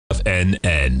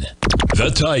TFNN,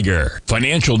 the Tiger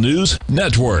Financial News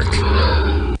Network.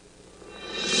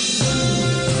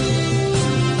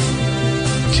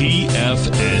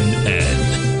 TFNN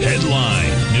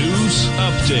Headline News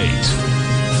Update.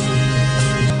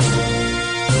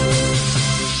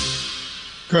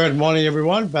 Good morning,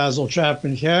 everyone. Basil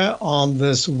Chapman here on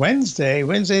this Wednesday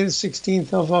the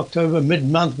 16th of October,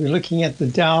 mid-month. We're looking at the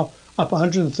Dow up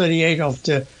 138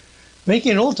 after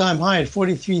making an all-time high at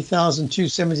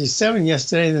 43,277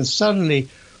 yesterday, then suddenly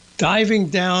diving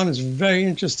down. It's very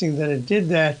interesting that it did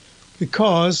that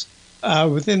because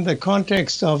within the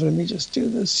context of, let me just do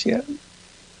this here.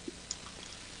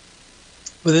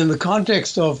 Within the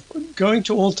context of going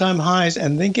to all-time highs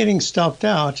and then getting stopped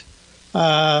out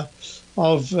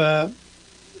of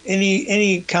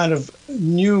any kind of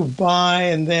new buy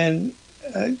and then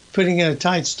putting in a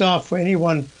tight stop for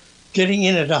anyone getting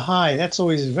in at a high, that's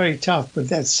always very tough. But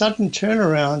that sudden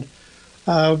turnaround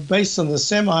based on the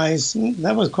semis,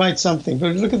 that was quite something.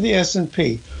 But look at the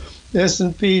S&P. The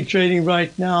S&P trading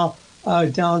right now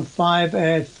down 5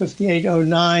 at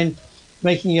 58.09,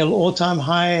 making an all-time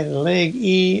high at a leg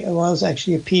E. It was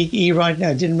actually a peak E right now.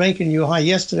 It didn't make a new high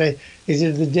yesterday. It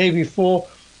did the day before.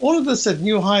 All of this at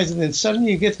new highs, and then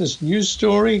suddenly you get this news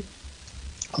story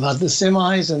about the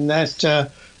semis and that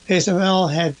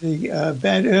SML had the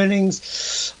bad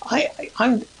earnings. I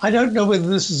don't know whether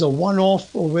this is a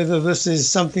one-off or whether this is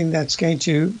something that's going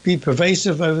to be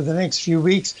pervasive over the next few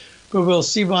weeks, but we'll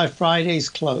see by Friday's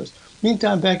close.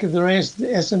 Meantime, back at the range, the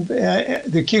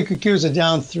QQQs are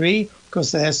down 3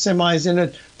 because they have semis in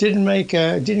it. Didn't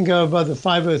go above the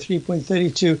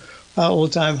 503.32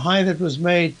 all-time high that was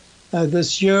made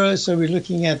this year. So we're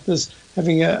looking at this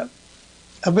having a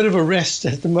bit of a rest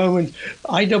at the moment.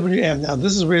 IWM, now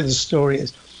this is where the story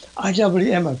is.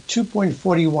 IWM of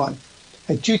 2.41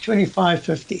 at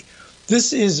 225.50.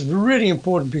 This is really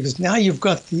important because now you've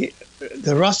got the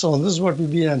Russell, and this is what we've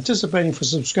been anticipating for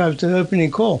subscribers to the opening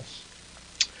call,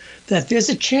 that there's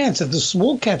a chance that the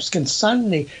small caps can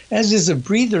suddenly, as is a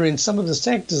breather in some of the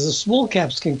sectors, the small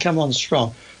caps can come on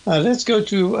strong. Let's go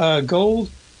to gold.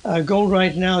 Gold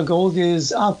right now, gold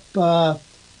is up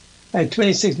at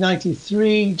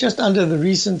 26.93, just under the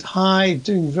recent high,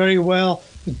 doing very well.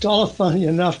 The dollar, funny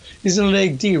enough, is in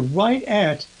leg D, right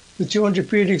at the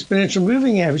 200-period exponential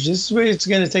moving average. This is where it's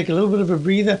going to take a little bit of a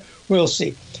breather. We'll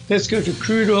see. Let's go to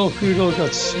crude oil. Crude oil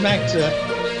got smacked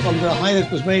from the high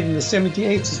that was made in the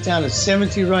 78s. It's down at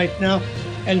 70 right now.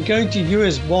 And going to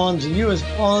U.S. bonds. U.S.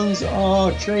 bonds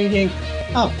are trading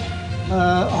up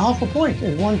half a point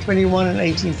at 121 and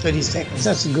 18/30 seconds.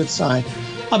 That's a good sign.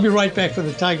 I'll be right back for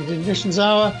the Tiger Conditions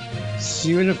Hour. See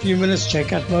you in a few minutes.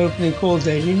 Check out my opening call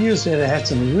daily newsletter. I had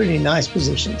some really nice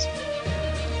positions.